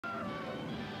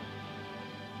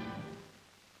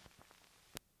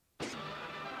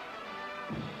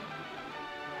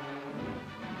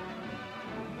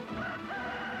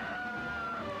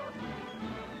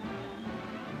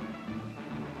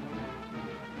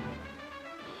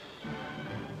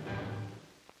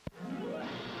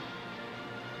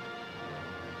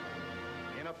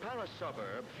a Paris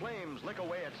suburb, flames lick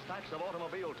away at stacks of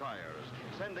automobile tires,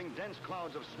 sending dense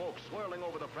clouds of smoke swirling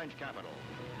over the French capital.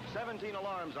 17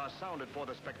 alarms are sounded for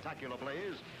the spectacular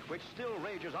blaze, which still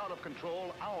rages out of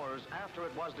control hours after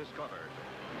it was discovered.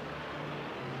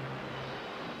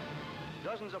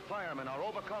 Dozens of firemen are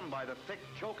overcome by the thick,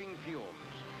 choking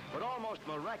fumes, but almost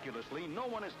miraculously, no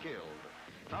one is killed.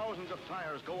 Thousands of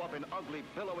tires go up in ugly,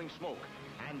 billowing smoke,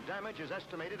 and damage is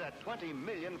estimated at 20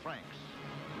 million francs.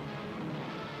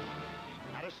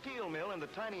 At a steel mill in the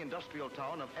tiny industrial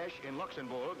town of Esch in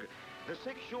Luxembourg, the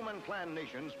 6 Schumann clan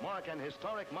nations mark an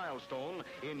historic milestone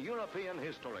in European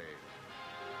history.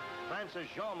 France's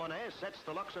Jean Monnet sets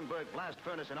the Luxembourg blast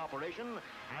furnace in operation,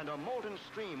 and a molten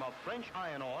stream of French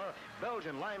iron ore,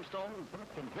 Belgian limestone,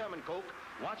 and German coke,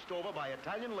 watched over by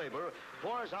Italian labor,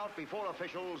 pours out before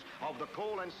officials of the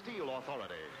Coal and Steel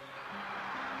Authority.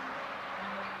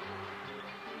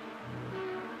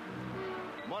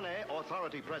 Monnet,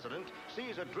 authority president,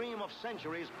 sees a dream of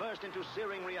centuries burst into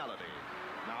searing reality.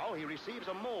 Now he receives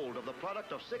a mold of the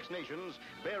product of 6 nations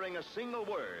bearing a single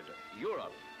word,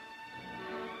 Europe.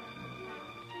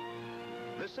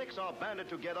 The 6 are banded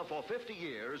together for 50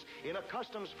 years in a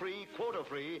customs-free,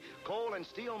 quota-free coal and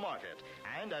steel market.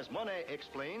 And as Monnet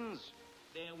explains,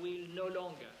 there will no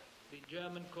longer be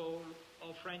German coal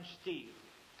or French steel.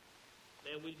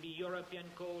 There will be European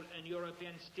coal and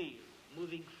European steel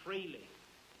moving freely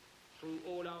through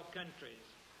all our countries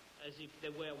as if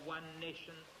there were one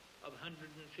nation of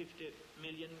 150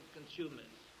 million consumers,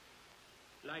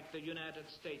 like the United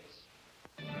States.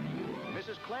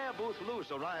 Mrs. Claire Booth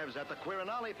Luce arrives at the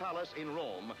Quirinale Palace in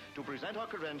Rome to present her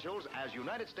credentials as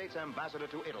United States Ambassador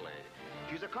to Italy.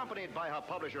 She's accompanied by her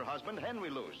publisher husband, Henry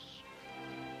Luce.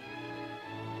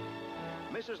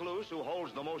 Mrs. Luce, who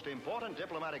holds the most important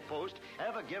diplomatic post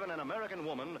ever given an American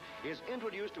woman, is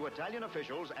introduced to Italian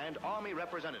officials and army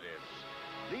representatives.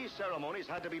 These ceremonies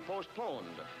had to be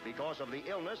postponed because of the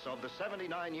illness of the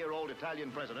 79-year-old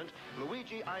Italian president,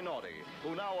 Luigi Einaudi,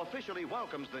 who now officially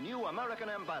welcomes the new American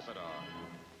ambassador.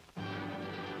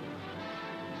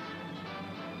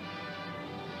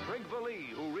 Trygve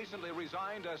Lie, who recently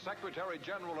resigned as Secretary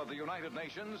General of the United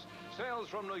Nations, sails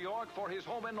from New York for his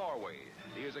home in Norway.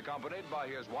 He is accompanied by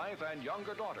his wife and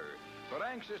younger daughter. But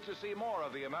anxious to see more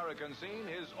of the American scene,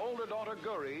 his older daughter,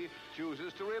 Guri,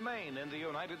 chooses to remain in the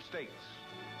United States.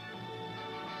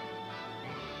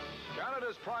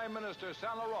 Canada's Prime Minister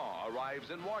Saint Laurent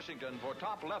arrives in Washington for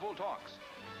top-level talks.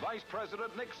 Vice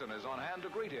President Nixon is on hand to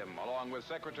greet him, along with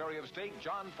Secretary of State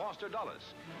John Foster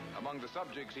Dulles. Among the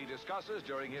subjects he discusses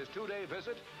during his 2-day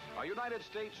visit are United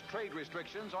States trade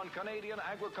restrictions on Canadian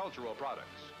agricultural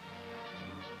products.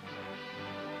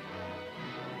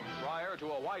 Prior to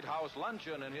a White House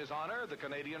luncheon in his honor, the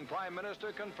Canadian Prime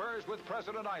Minister confers with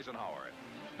President Eisenhower.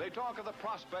 They talk of the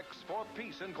prospects for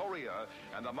peace in Korea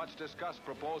and the much-discussed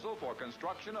proposal for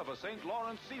construction of a St.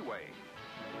 Lawrence Seaway.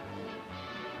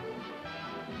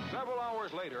 Several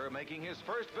hours later, making his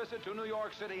first visit to New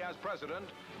York City as president,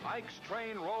 Ike's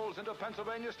train rolls into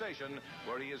Pennsylvania Station,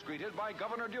 where he is greeted by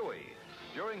Governor Dewey.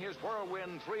 During his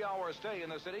whirlwind 3-hour stay in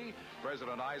the city,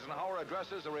 President Eisenhower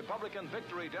addresses a Republican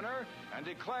victory dinner and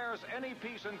declares any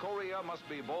peace in Korea must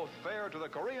be both fair to the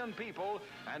Korean people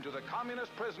and to the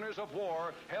communist prisoners of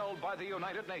war held by the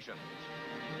United Nations.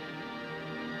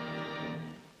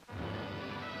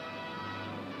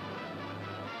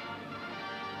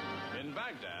 In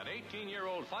Baghdad,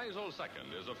 18-year-old Faisal II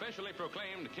is officially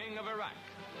proclaimed King of Iraq.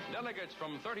 Delegates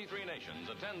from 33 nations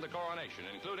attend the coronation,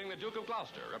 including the Duke of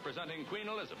Gloucester, representing Queen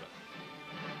Elizabeth.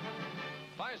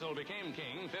 Faisal became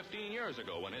king 15 years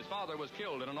ago when his father was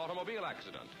killed in an automobile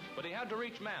accident, but he had to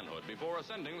reach manhood before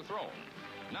ascending the throne.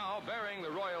 Now, bearing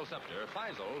the royal scepter,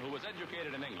 Faisal, who was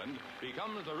educated in England,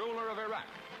 becomes the ruler of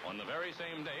Iraq on the very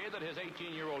same day that his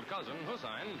 18-year-old cousin,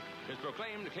 Hussein, is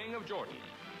proclaimed King of Jordan.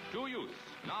 2 youths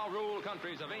now rule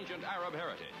countries of ancient Arab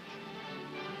heritage.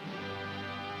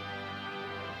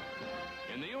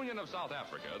 In the Union of South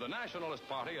Africa, the Nationalist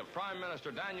Party of Prime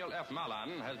Minister Daniel F.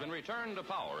 Malan has been returned to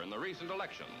power in the recent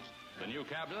elections. The new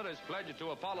cabinet is pledged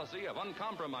to a policy of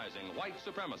uncompromising white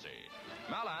supremacy.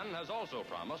 Malan has also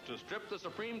promised to strip the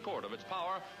Supreme Court of its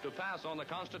power to pass on the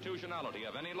constitutionality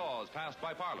of any laws passed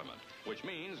by Parliament, which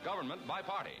means government by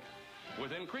party.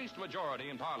 With increased majority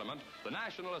in Parliament, the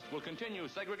Nationalists will continue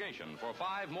segregation for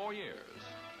 5 more years.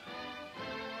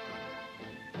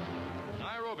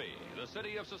 Nairobi, the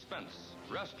city of suspense,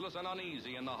 restless and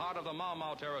uneasy in the heart of the Mau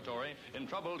Mau territory in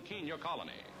troubled Kenya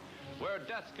colony. Where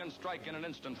death can strike in an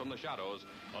instant from the shadows,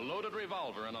 a loaded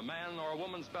revolver in a man or a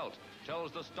woman's belt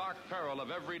tells the stark peril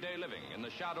of everyday living in the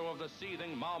shadow of the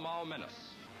seething Mau Mau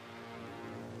menace.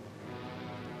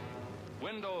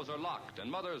 Windows are locked,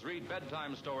 and mothers read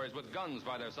bedtime stories with guns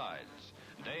by their sides.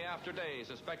 Day after day,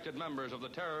 suspected members of the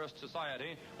terrorist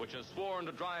society, which has sworn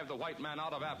to drive the white man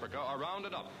out of Africa, are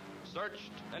rounded up,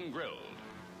 searched, and grilled.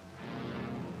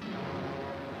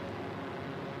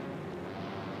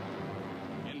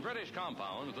 In British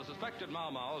compounds, the suspected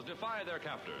Mau Maus defy their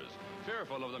captors,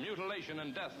 fearful of the mutilation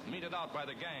and death meted out by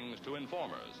the gangs to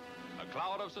informers. A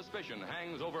cloud of suspicion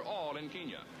hangs over all in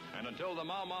Kenya, and until the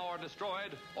Mau Mau are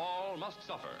destroyed, all must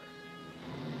suffer.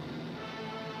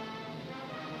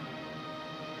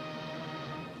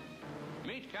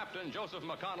 Meet Captain Joseph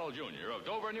McConnell, Jr. of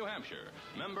Dover, New Hampshire,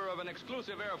 member of an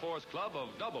exclusive Air Force club of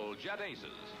double jet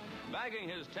aces. Bagging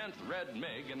his 10th red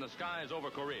MiG in the skies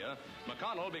over Korea,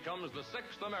 McConnell becomes the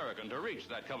 6th American to reach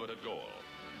that coveted goal.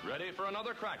 Ready for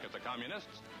another crack at the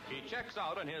communists, he checks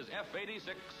out in his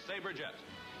F-56 Sabre jet.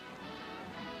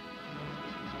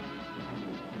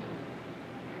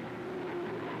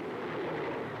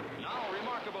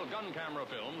 Remarkable gun camera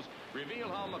films reveal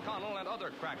how McConnell and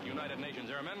other crack United Nations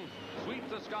airmen sweep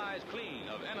the skies clean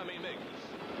of enemy MiGs.